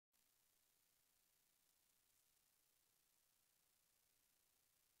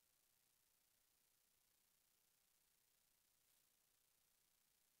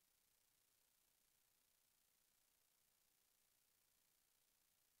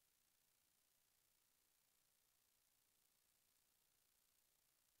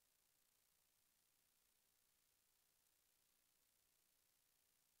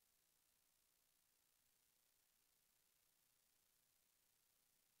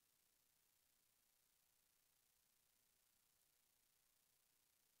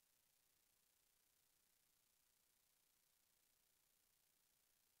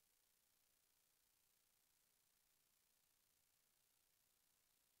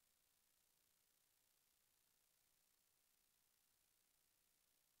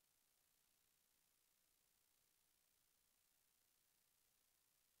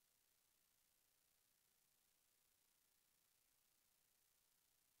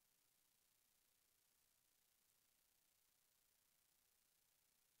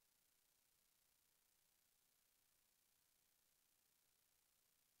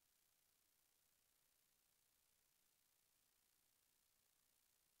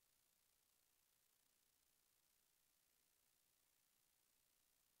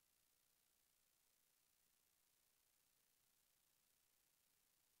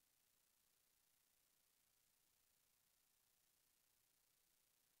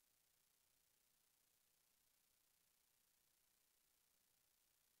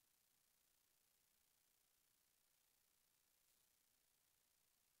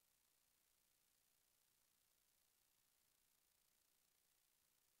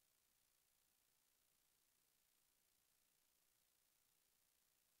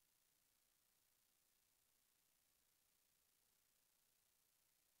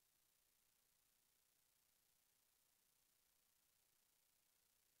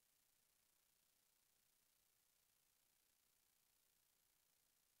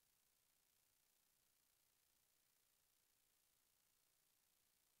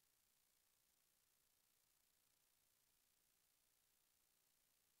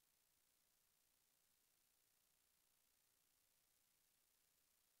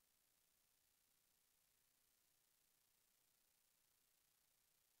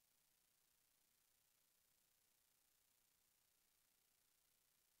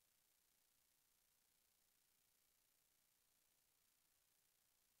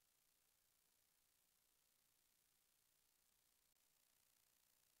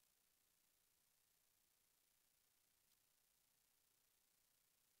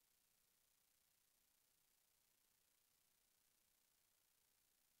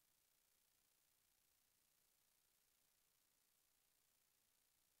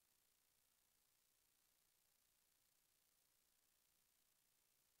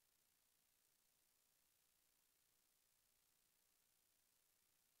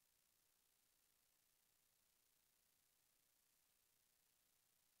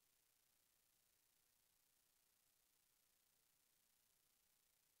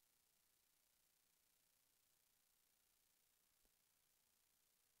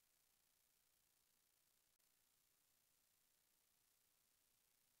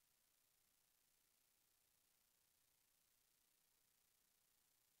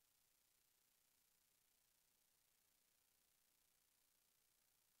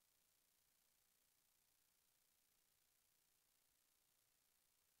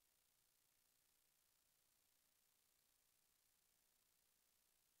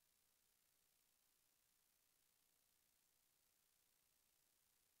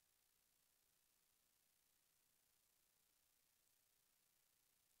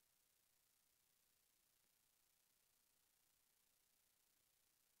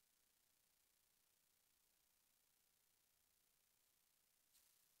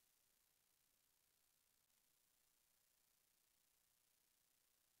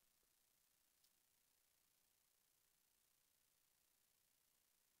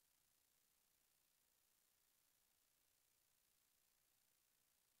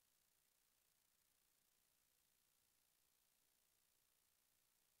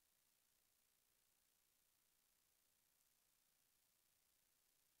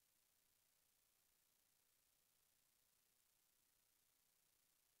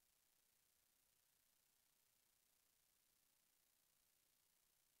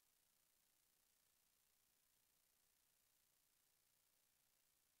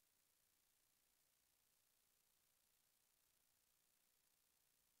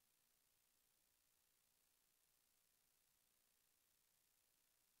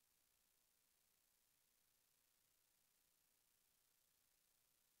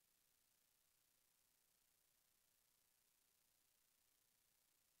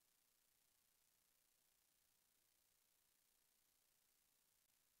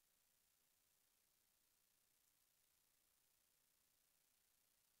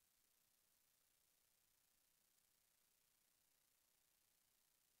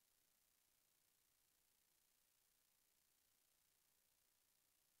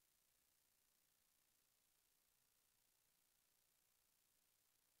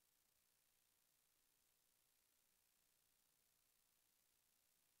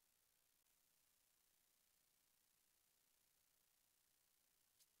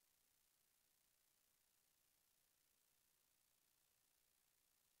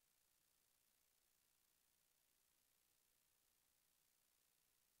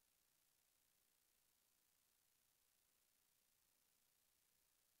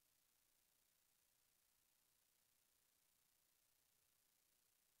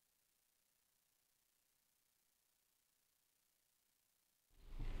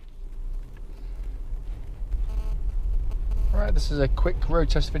Right, this is a quick road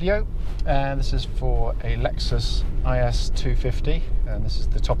test video, and this is for a Lexus IS 250, and this is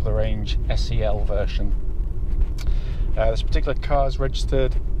the top of the range SEL version. This particular car is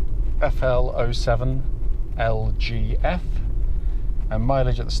registered FL07LGF, and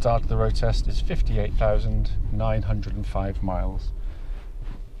mileage at the start of the road test is 58,905 miles.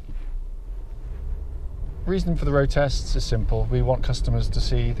 Reason for the road tests is simple. We want customers to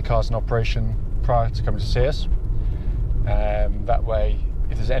see the cars in operation prior to coming to see us. That way,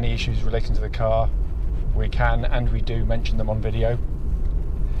 if there's any issues relating to the car, we can and we do mention them on video.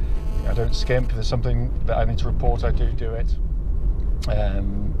 I don't skimp. If there's something that I need to report, I do it.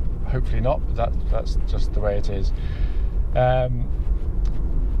 Hopefully not, but that's just the way it is.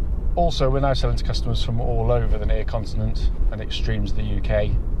 Also, we're now selling to customers from all over the near continent and extremes of the UK,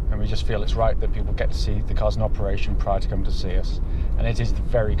 and we just feel it's right that people get to see the cars in operation prior to coming to see us. And it is the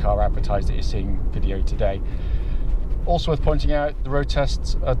very car advertised that you're seeing video today. Also worth pointing out, the road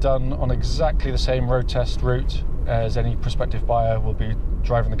tests are done on exactly the same road test route as any prospective buyer will be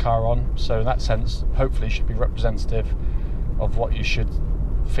driving the car on. So in that sense, hopefully should be representative of what you should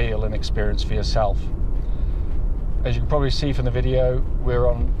feel and experience for yourself. As you can probably see from the video, we're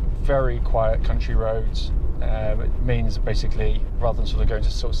on very quiet country roads. It means basically, rather than sort of going to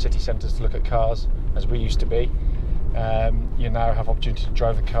sort of city centres to look at cars, as we used to be, you now have opportunity to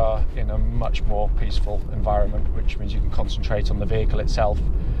drive the car in a much more peaceful environment, which means you can concentrate on the vehicle itself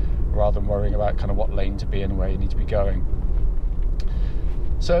rather than worrying about kind of what lane to be in, where you need to be going.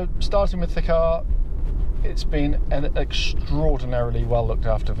 So starting with the car, it's been an extraordinarily well looked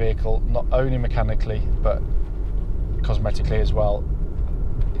after vehicle, not only mechanically but cosmetically as well.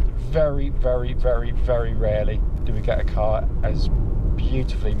 Very, very, very, very rarely do we get a car as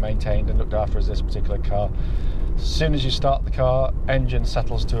beautifully maintained and looked after as this particular car. As soon as you start the car, engine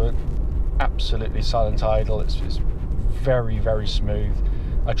settles to an absolutely silent idle. It's very, very smooth.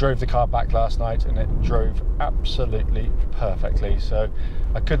 I drove the car back last night and it drove absolutely perfectly. So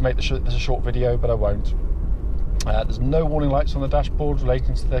I could make this a short video, but I won't. There's no warning lights on the dashboard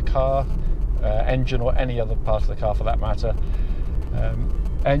relating to the car, engine, or any other part of the car for that matter.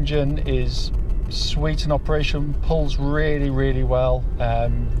 Engine is sweet in operation, pulls really, really well.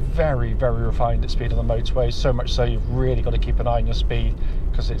 Very, very refined at speed on the motorway, so much so you've really got to keep an eye on your speed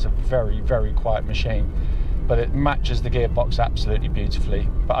because it's a very, very quiet machine. But it matches the gearbox absolutely beautifully.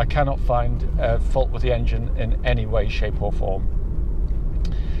 But I cannot find a fault with the engine in any way, shape or form.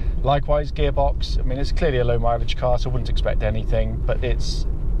 Likewise, gearbox, I mean, it's clearly a low mileage car, so I wouldn't expect anything, but it's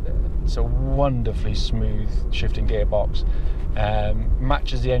a wonderfully smooth shifting gearbox.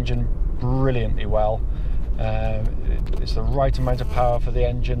 Matches the engine brilliantly well. It's the right amount of power for the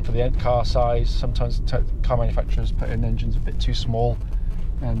engine, for the car size. Sometimes car manufacturers put in engines a bit too small,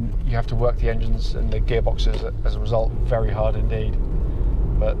 and you have to work the engines and the gearboxes as a result very hard indeed.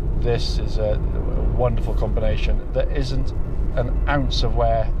 But this is a wonderful combination. There isn't an ounce of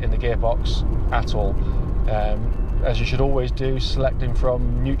wear in the gearbox at all. As you should always do, selecting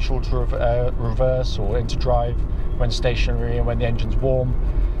from neutral to reverse or into drive when stationary and when the engine's warm.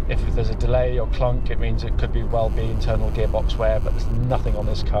 If there's a delay or clunk, it means it could well be internal gearbox wear, but there's nothing on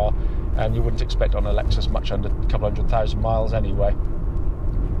this car, and you wouldn't expect on a Lexus much under a couple 100,000 miles anyway.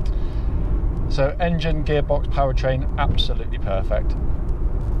 So engine, gearbox, powertrain, absolutely perfect.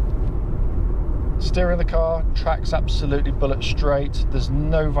 Steering the car, tracks absolutely bullet straight. There's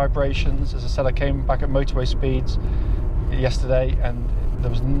no vibrations. As I said, I came back at motorway speeds yesterday and there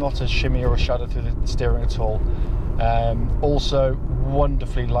was not a shimmy or a shudder through the steering at all. Also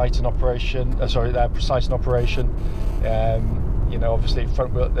wonderfully light in operation, precise in operation. You know, obviously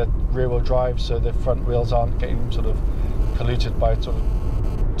front wheel, rear wheel drive, so the front wheels aren't getting sort of polluted by sort of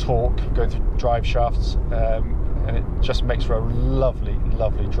torque going through drive shafts, and it just makes for a lovely,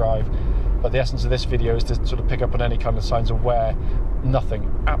 lovely drive. But the essence of this video is to sort of pick up on any kind of signs of wear. Nothing,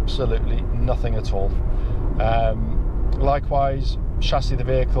 absolutely nothing at all. Likewise, chassis of the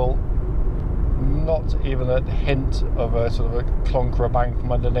vehicle, not even a hint of a sort of a clonk or a bang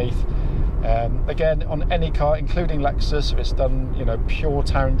from underneath. Again, on any car, including Lexus, if it's done, you know, pure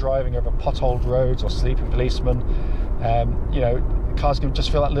town driving over potholed roads or sleeping policemen, you know, cars can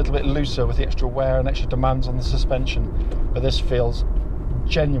just feel that little bit looser with the extra wear and extra demands on the suspension. But this feels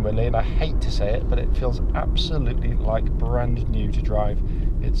genuinely, and I hate to say it, but it feels absolutely like brand new to drive.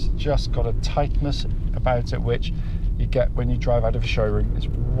 It's just got a tightness about it which you get when you drive out of a showroom. It's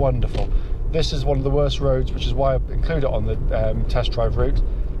wonderful. This is one of the worst roads, which is why I include it on the test drive route,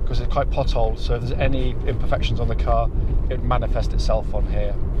 because it's quite potholed, so if there's any imperfections on the car, it manifests itself on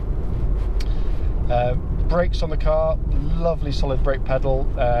here. Brakes on the car, lovely solid brake pedal.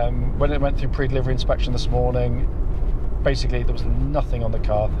 When it went through pre-delivery inspection this morning, basically there was nothing on the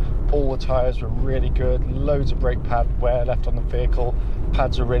car. All the tyres were really good, loads of brake pad wear left on the vehicle,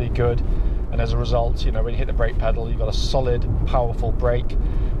 pads are really good, and as a result, you know, when you hit the brake pedal, you've got a solid, powerful brake,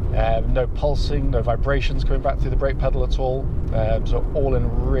 no pulsing, no vibrations coming back through the brake pedal at all, so all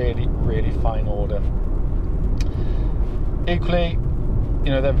in really, really fine order. Equally, you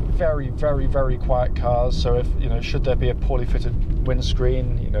know, they're very, very, very quiet cars, so if, you know, should there be a poorly fitted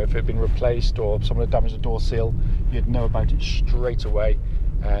windscreen, you know, if it had been replaced or someone had damaged the door seal, you'd know about it straight away,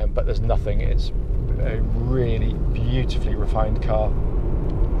 but there's nothing. It's a really beautifully refined car.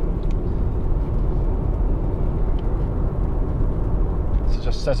 So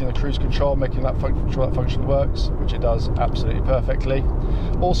just setting the cruise control, making that sure that function works, which it does absolutely perfectly.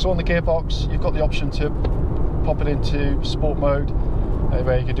 Also on the gearbox, you've got the option to pop it into sport mode,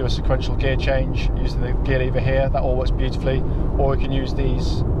 where you can do a sequential gear change using the gear lever here. That all works beautifully. Or you can use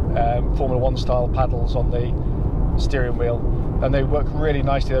these Formula 1 style paddles on the steering wheel, and they work really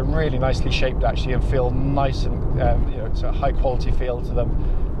nicely. They're really nicely shaped actually, and feel nice, and you know, it's a high quality feel to them.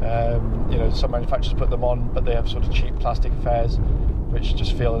 You know, some manufacturers put them on, but they have sort of cheap plastic affairs which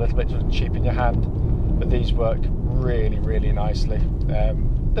just feel a little bit cheap in your hand. But these work really, really nicely.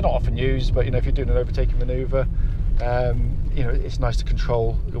 They're not often used, but you know, if you're doing an overtaking manoeuvre, you know, it's nice to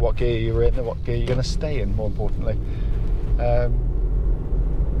control what gear you're in and what gear you're going to stay in, more importantly.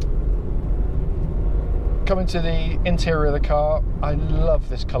 Coming to the interior of the car, I love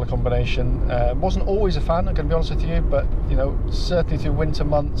this colour combination. Wasn't always a fan, I'm going to be honest with you, but you know, certainly through winter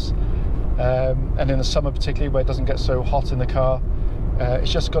months, and in the summer particularly, where it doesn't get so hot in the car,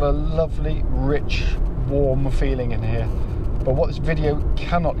 it's just got a lovely, rich, warm feeling in here. But what this video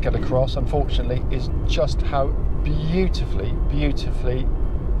cannot get across, unfortunately, is just how beautifully, beautifully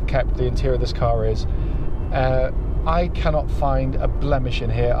kept the interior of this car is. I cannot find a blemish in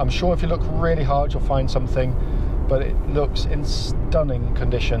here. I'm sure if you look really hard, you'll find something, but it looks in stunning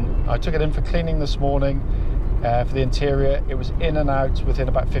condition. I took it in for cleaning this morning for the interior. It was in and out within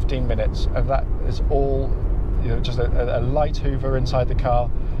about 15 minutes, and that is all, you know, just a light hoover inside the car.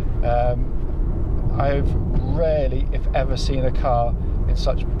 I've rarely, if ever, seen a car in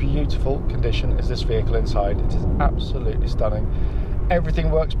such beautiful condition as this vehicle inside. It is absolutely stunning. Everything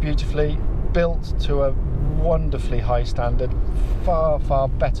works beautifully, built to a wonderfully high standard, far, far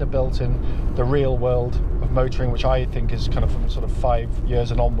better built in the real world of motoring, which I think is kind of from sort of 5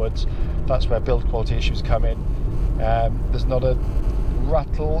 years and onwards. That's where build quality issues come in. There's not a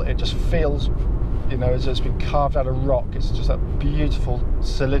rattle, it just feels, you know, as it's been carved out of rock. It's just that beautiful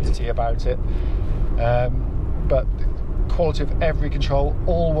solidity about it. But the quality of every control,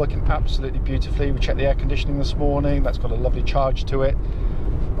 all working absolutely beautifully. We checked the air conditioning this morning, that's got a lovely charge to it.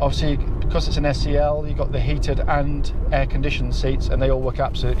 Obviously, because it's an SEL, you've got the heated and air conditioned seats, and they all work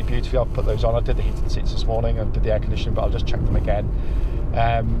absolutely beautifully. I'll put those on. I did the heated seats this morning and did the air conditioning, but I'll just check them again.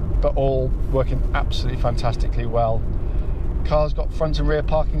 But all working absolutely fantastically well. Car's got front and rear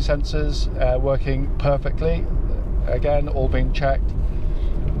parking sensors working perfectly. Again, all being checked.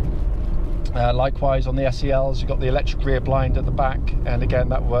 Likewise on the SELs, you've got the electric rear blind at the back, and again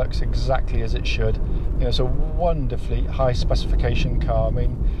that works exactly as it should. You know, it's a wonderfully high specification car. I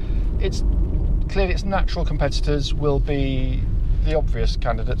mean, it's clearly its natural competitors will be, the obvious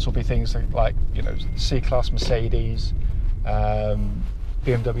candidates will be things like, you know, C-Class Mercedes,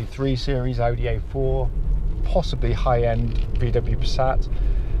 BMW 3 Series, Audi A4, possibly high-end VW Passat.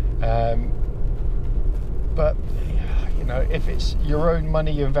 But you know, if it's your own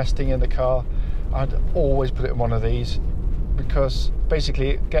money you're investing in the car, I'd always put it in one of these, because basically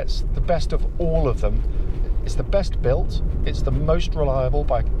it gets the best of all of them. It's the best built, it's the most reliable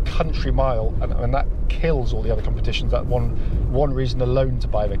by a country mile, and that kills all the other competitions. That one reason alone to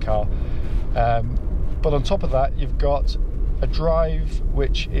buy the car. But on top of that, you've got a drive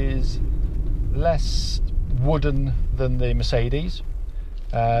which is less wooden than the Mercedes,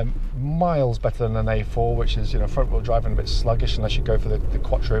 miles better than an A4, which is, you know, front wheel drive and a bit sluggish unless you go for the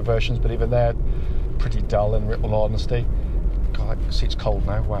Quattro versions, but even they're pretty dull in all honesty. God, the seat's cold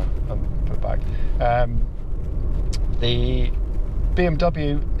now. Wow, I'll put it back. The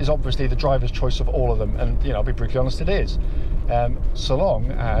BMW is obviously the driver's choice of all of them, and you know, I'll be brutally honest, it is. So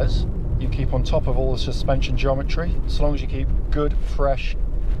long as you keep on top of all the suspension geometry, so long as you keep good, fresh,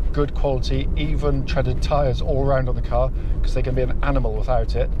 good quality, even treaded tyres all around on the car, because they can be an animal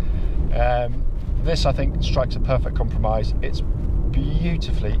without it. This, I think, strikes a perfect compromise. It's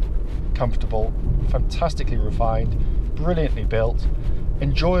beautifully comfortable, fantastically refined, brilliantly built,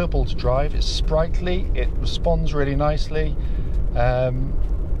 enjoyable to drive. It's sprightly, it responds really nicely.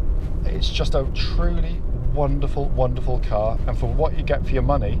 It's just a truly wonderful, wonderful car, and for what you get for your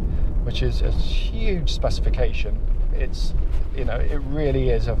money, which is a huge specification, it's, you know, it really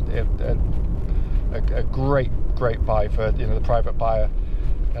is a great buy for, you know, the private buyer.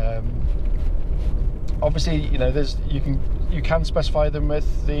 Obviously, you know, you can specify them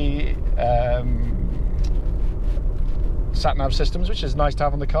with the sat-nav systems, which is nice to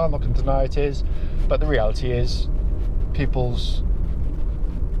have on the car. I'm not going to deny it is, but the reality is people's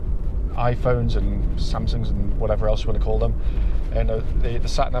iPhones and Samsungs and whatever else you want to call them, you know, the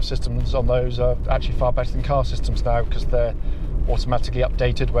sat-nav systems on those are actually far better than car systems now, because they're automatically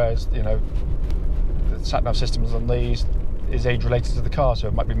updated, whereas, you know, the sat-nav systems on these is age related to the car, so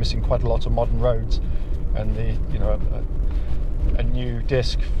it might be missing quite a lot of modern roads, and the, you know, a new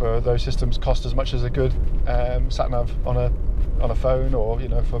disc for those systems cost as much as a good sat-nav on a phone, or, you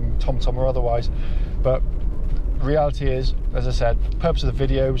know, from TomTom or otherwise. But reality is, as I said, the purpose of the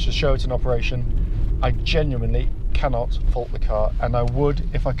video was to show it in operation. I genuinely cannot fault the car, and I would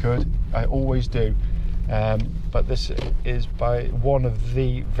if I could. I always do. But this is by one of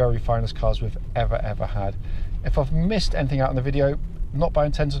the very finest cars we've ever had. If I've missed anything out in the video, not by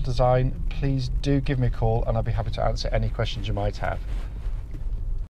intent or design, please do give me a call and I'll be happy to answer any questions you might have.